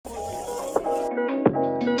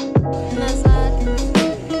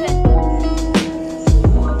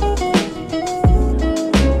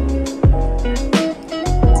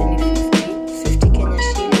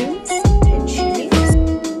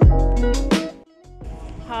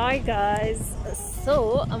Hi guys,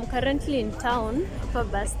 so I'm currently in town at a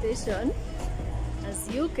bus station, as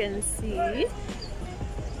you can see,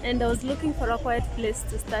 and I was looking for a quiet place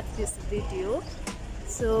to start this video.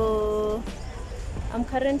 So I'm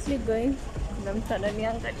currently going I'm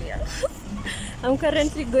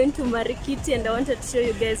currently going to Marikiti, and I wanted to show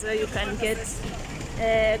you guys where you can get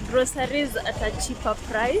groceries at a cheaper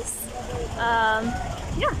price.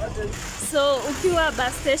 Yeah, so ukiwa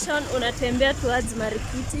bus station unatembea towards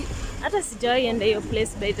Marikiti. Hata sijawahi enda hiyo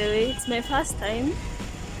place, by the way. It's my first time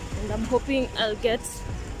and I'm hoping I'll get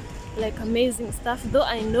like amazing stuff, though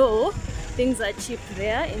I know things are cheap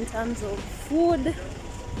there in terms of food.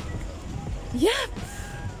 Yeah,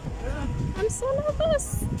 I'm so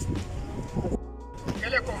nervous.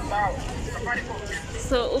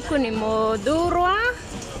 So huku ni Muthurwa.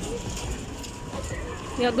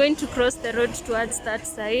 We are going to cross the road towards that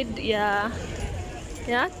side. Yeah,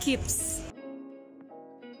 keeps.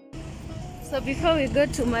 So before we go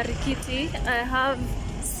to Marikiti, I have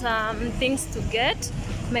some things to get.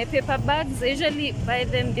 My paper bags, I usually buy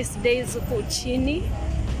them these days huku chini.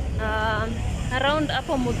 Around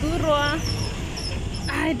hapo Muthurwa.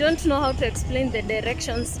 I don't know how to explain the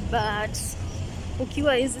directions, but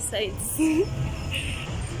ukiwa hizi sides.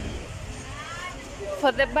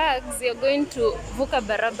 For the bags, you're going to vuka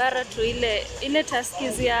barabara to ile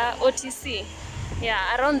Tuskys ya OTC.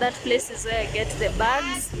 Yeah, around that place is where I get the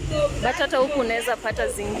bags. But hata huku unaweza pata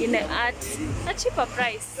zingine at a cheaper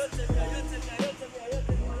price.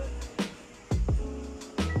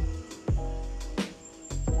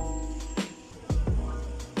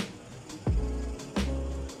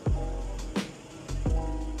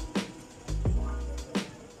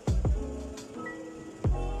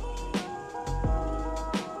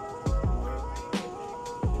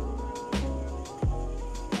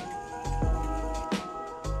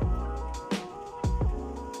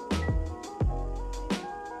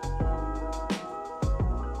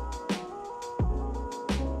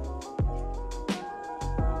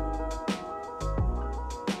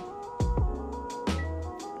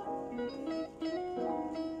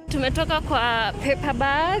 Tumetoka kwa paper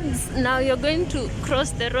bags. Now you're going to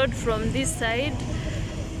cross the road from this side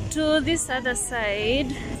to this other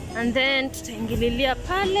side, and then tutaingililia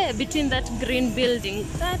pale between that green building,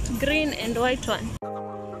 that green and white one.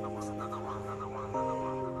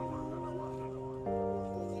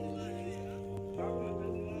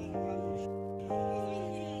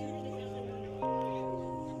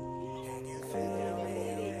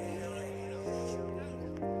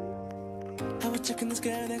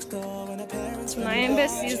 Maembe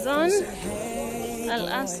season. I'll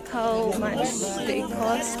ask how much they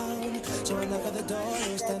cost. So I knock at the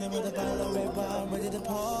door, standing with a bottle of red wine, ready to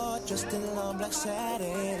pour, dressed in long black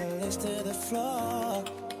satin, lace to the floor.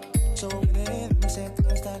 So when they said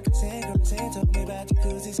things like a cigarette, they told me about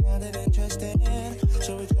jacuzzi, sounded interesting.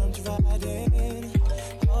 So we jumped right in.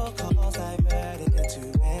 All calls diverted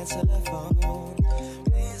to answer the phone.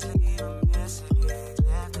 Please leave a message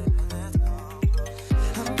after the tone.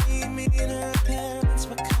 I mean her parents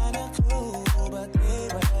were kinda cool, but they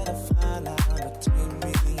were the fine line between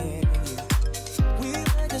me and you. We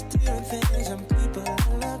were just doing things and people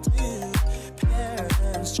loved you.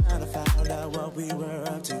 Parents trying to find out what we were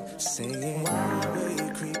up to, saying, why were you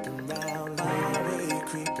creeping round? Why were you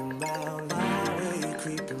creeping round? Why were you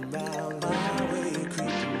creeping round? Why were you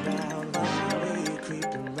creeping round? Why were you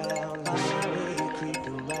creeping round? Why were you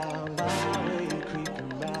creeping round? Why were you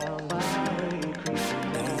creeping round? Why were you creeping round?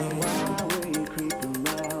 Why were you creeping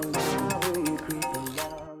round? Why were you creeping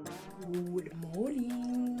round? Good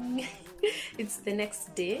morning. It's the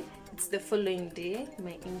next day. It's the following day.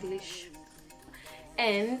 My English.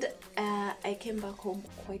 And I came back home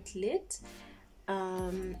quite late,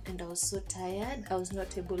 and I was so tired. I was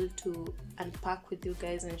not able to unpack with you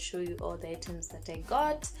guys and show you all the items that I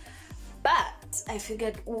got, but I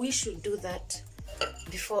figured we should do that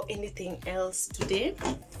before anything else today.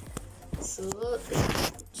 So let me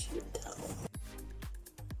put you down.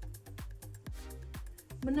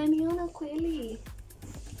 Mnaniona kweli?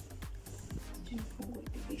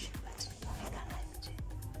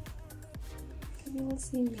 You will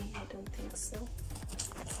see me. I don't think so.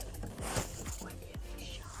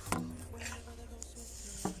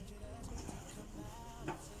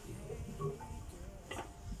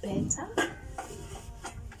 Better?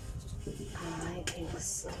 I think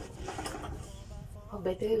so. Oh,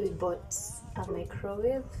 by the way, we bought a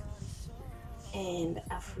microwave and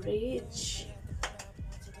a fridge.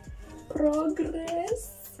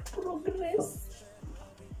 Progress.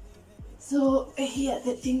 So here are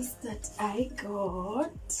the things that I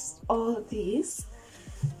got. All these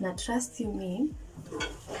na trust you me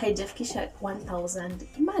haijafikisha 1000.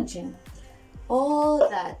 Imagine all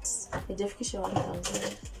that, haijafikisha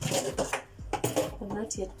 1000. I've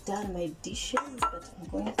not yet done my dishes, but I'm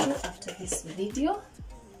going to after this video.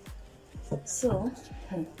 So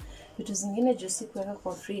vitu zingine juicy kuweka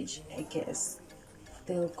kwa fridge, I guess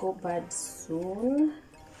they'll go bad soon.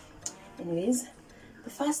 Anyways, the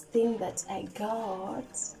first thing that I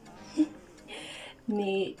got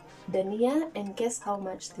ni dania, and guess how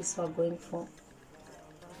much this were going for?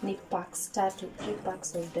 Ni packs, 3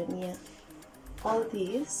 packs of dania. All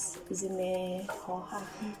these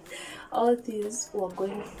all these were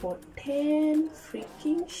going for 10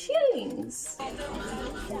 freaking shillings.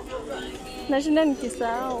 Nashinda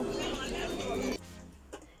nikisahau.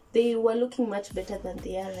 They were looking much better than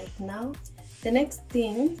they are right now. The next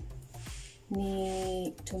thing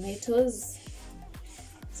ni tomatoes.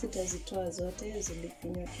 Sitazitoa zote,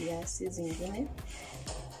 zilifinywa kiasi zingine.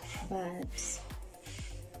 But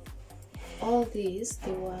all these,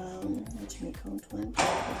 they were, let me count, 1, 2,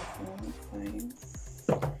 3, 4,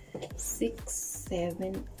 5, 6,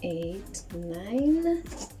 7, 8, 9,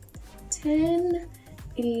 10,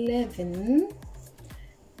 11,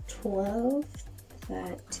 12,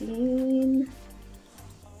 13,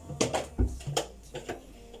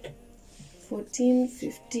 14,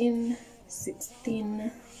 15,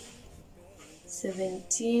 16,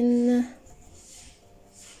 17,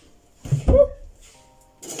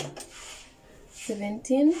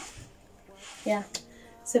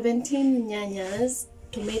 17 nyanyas,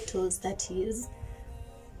 tomatoes that is,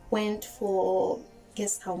 went for,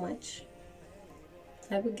 guess how much?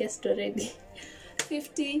 Have you guessed already?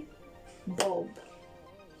 50 bob.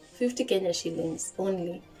 50 Kenya shillings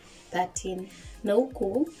only. 13. Now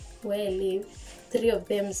huku where I live, 3 of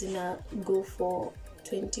them zina go for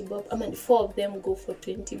 20 bob. I mean 4 of them go for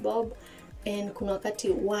 20 bob, and kuna wakati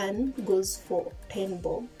 1 goes for 10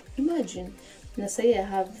 bob. Imagine. Na say I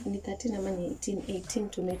have ni 13 ama ni 18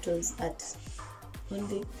 tomatoes at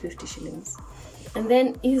only 50 shillings. And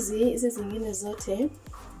then hizi zingine zote,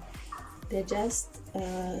 they're just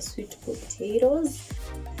sweet potatoes.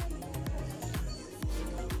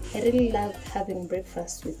 I really love having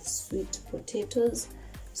breakfast with sweet potatoes,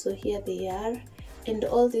 so here they are. And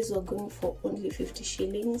all these were going for only 50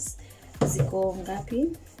 shillings. Ziko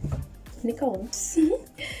ngapi? Ni count.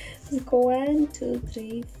 Ziko 1, 2,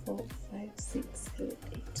 3, 4, 5, 6, 7,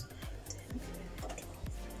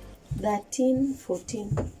 8, 10,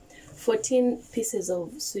 14 pieces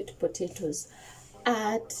of sweet potatoes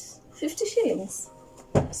at 50 shillings.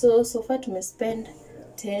 So far to spend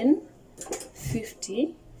 10,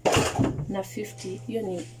 50 na 50, hiyo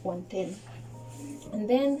ni 110. And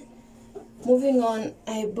then moving on,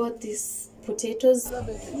 I bought these potatoes.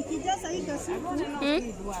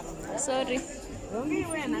 Sorry.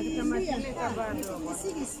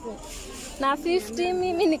 Na 50,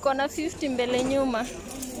 mimi niko na 50 mbele nyuma.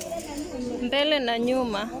 Mbele na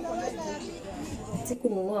nyuma.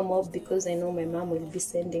 Sikununua more because I know my mom will be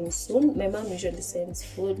sending soon. My mom usually sends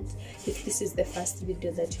food if this is the first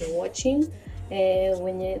video that you're watching.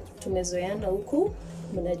 Wenye tumezoeana huku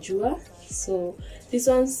mnajua. So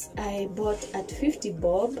these ones I bought at 50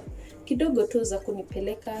 bob. Kidogo tu za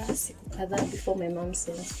kunipeleka siku kadhaa before my mom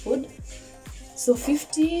sends food. So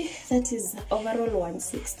 50, that is overall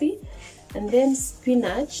 160. And then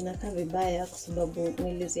spinach nakaa vibaya kwa sababu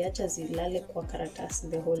niliziacha zilale kwa karatasi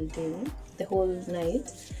the whole day, the whole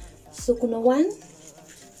night. So kuna 1,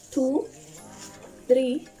 2,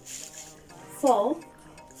 3, 4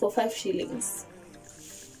 for 5 shillings.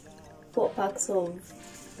 4 packs of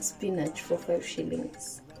spinach for 5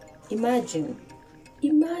 shillings. Imagine.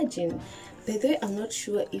 By the way, I'm not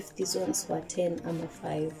sure if these ones were 10 or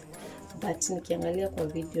 5, but nikiangalia kwa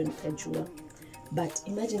video nitajua. But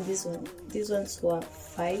imagine these ones were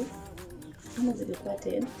 5. Ama zilikuwa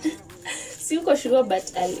 10. Siko sure,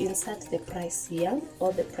 but I'll insert the price here,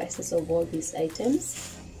 all the prices of all these items.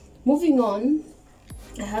 Moving on,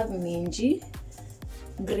 I have minji,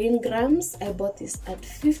 green grams. I bought this at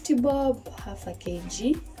 50 bob, half a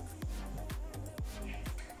kg.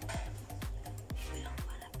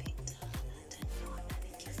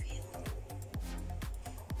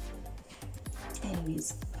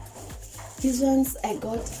 Anyways, these ones I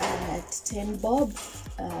got at 10 bob,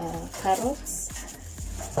 carrots.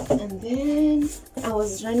 And then I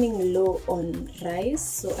was running low on rice,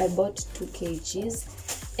 so I bought 2 kgs,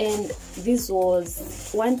 and this was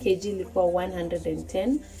 1 kg ilikuwa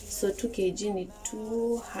 110, so 2 kg need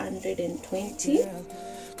 220.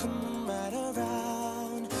 Come right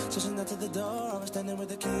around, chasing out to the door. I was standing with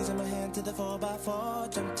the keys in my hand to the 4x4.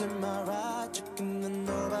 Jumped in my ride, checking and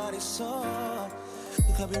nobody saw.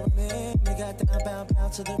 You could be running, we got down,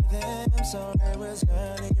 bound to the rhythm. So it was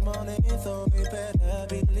early morning, so we better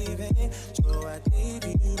be leaving. So I gave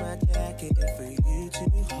you my jacket for you to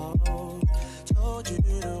hold. Told you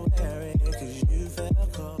to wear it cause you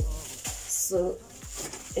felt cold. So,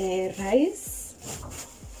 rice.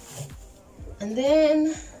 And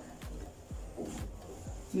then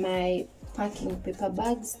my packing paper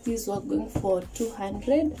bags. These were going for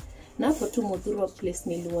 200. Now for two Muthurwa place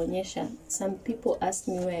nilionyesha. Some people ask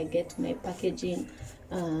me where I get my packaging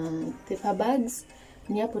paper bags.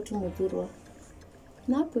 Ni hapo tu Muthurwa.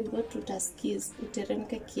 Na hapo you go to Tuskys,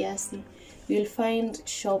 uteremke kiasi. You'll find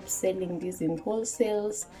shops selling these in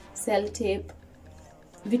wholesales, sell tape.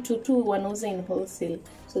 Vitu tu wanauza in wholesale.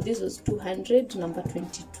 So this was 200, number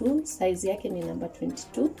 22. Size yake ni number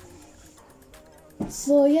 22.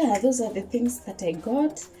 So yeah, those are the things that I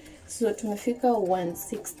got. So tumefika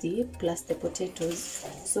 160 plus the potatoes.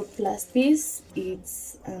 So plus this,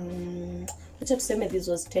 it's let's say this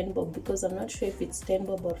was 10 bob because I'm not sure if it's 10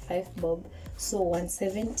 bob or 5 bob. So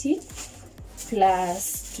 170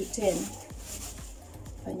 plus 210.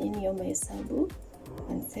 Fanyeni yo mahesabu.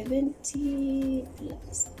 170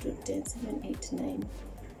 plus 210, 7, 8, 9,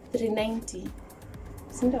 390.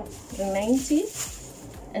 390.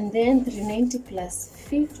 And then 390 plus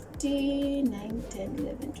 50, 9, 10,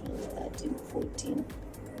 11, 12, 13, 14.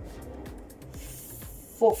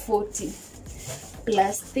 440.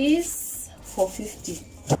 Plus this, 450.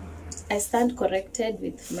 I stand corrected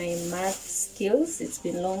with my math skills. It's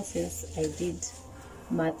been long since I did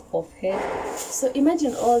math offhand. So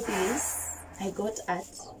imagine all this I got at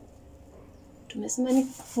tumesema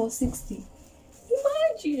 460.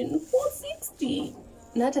 Imagine 460.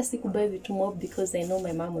 Not a sikubai vitu mob because I know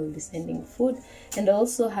my mom will be sending food, and I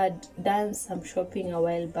also had done some shopping a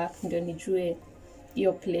while back. Ndio nijue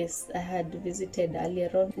your place I had visited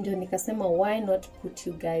earlier on. Ndio nikasema why not put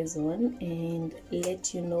you guys on and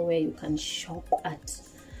let you know where you can shop at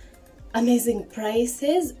amazing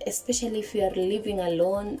prices, especially if you are living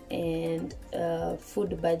alone and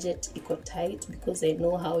food budget iko tight, because I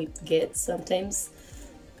know how it gets sometimes.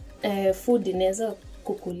 Food inaweza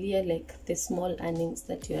kukulia like the small earnings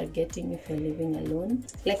that you are getting if you're living alone.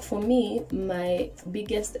 Like for me, my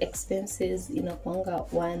biggest expenses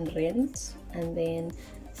inakuanga one, rent, and then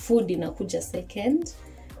food inakuja second.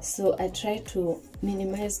 So I try to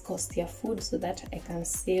minimize cost ya food so that I can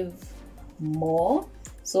save more.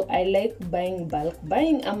 So I like buying bulk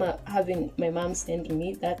buying. I'm having my mom send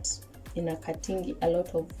me that in a cutting a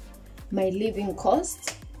lot of my living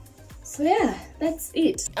costs. So yeah, that's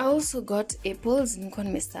it. I also got apples in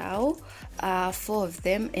nimesahau, 4 of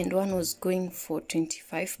them, and one was going for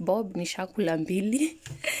 25 bob. Nishakula mbili.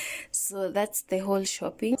 So that's the whole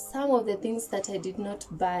shopping. Some of the things that I did not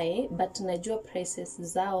buy but najua prices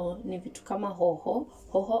zao ni vitu kama hoho.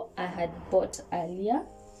 Hoho I had bought earlier.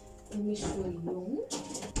 Let me show you.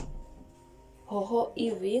 Hoho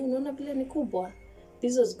hivi, unaona vile ni kubwa.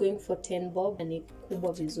 This was going for 10 bob and ni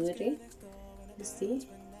kubwa vizuri. You see?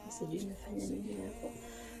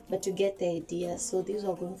 But you get the idea. So these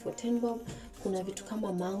are going for 10 bob. Kuna vitu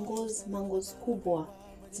kama mangoes kubwa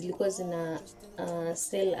zilikuwa zina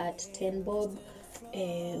sell at 10 bob.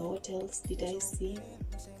 What else did I see?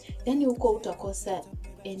 Yani huko utakosa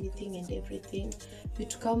anything and everything.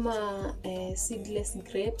 Vitu kama seedless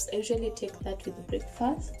grapes, I usually take that with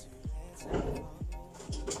breakfast.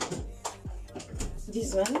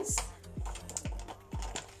 These ones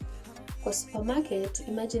kwa supermarket,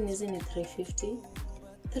 imagine hizi ni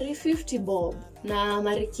 350 bob. Na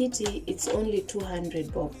Marikiti it's only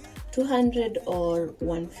 200 bob. 200 or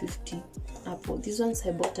 150 hapo. These ones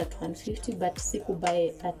I bought at 150, but siku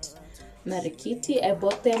buy at Marikiti. I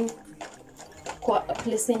bought them kwa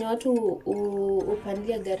place yenye watu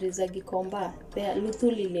upandia gari za Gikomba. They are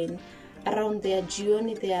Luthuli Lane. Around there,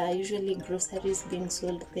 jioni, there are usually groceries being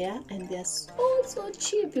sold there, and they are so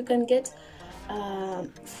cheap. You can get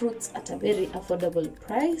fruits at a very affordable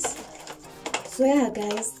price. So yeah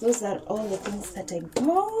guys, those are all the things that I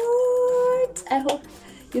got. I hope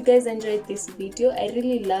you guys enjoyed this video. I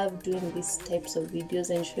really love doing these types of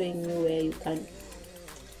videos and showing you where you can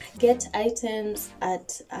get items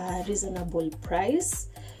at a reasonable price.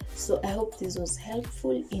 So I hope this was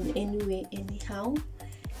helpful in any way, anyhow.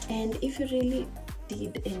 And if you really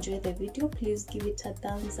did enjoy the video, please give it a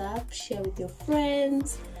thumbs up, share with your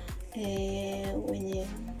friends. Wenye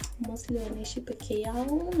mostly wanaishi peke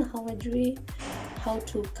yao na hawajui how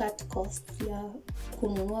to cut costs ya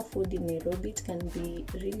kununua food in Nairobi. It can be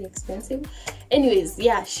really expensive. Anyways,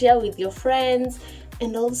 yeah, share with your friends.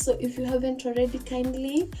 And also, if you haven't already,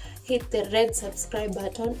 kindly hit the red subscribe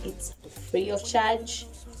button. It's free of charge.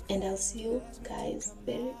 and I'll see you guys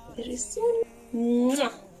very, very soon.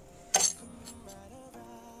 Mwah.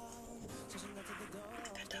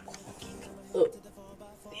 Oh,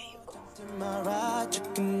 there you go.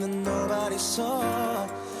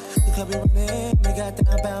 The club we running, we got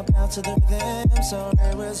down, bound to the rhythm. So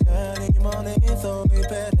it was early morning, thought we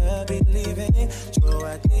better be leaving. So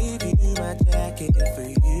I gave you my jacket for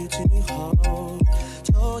you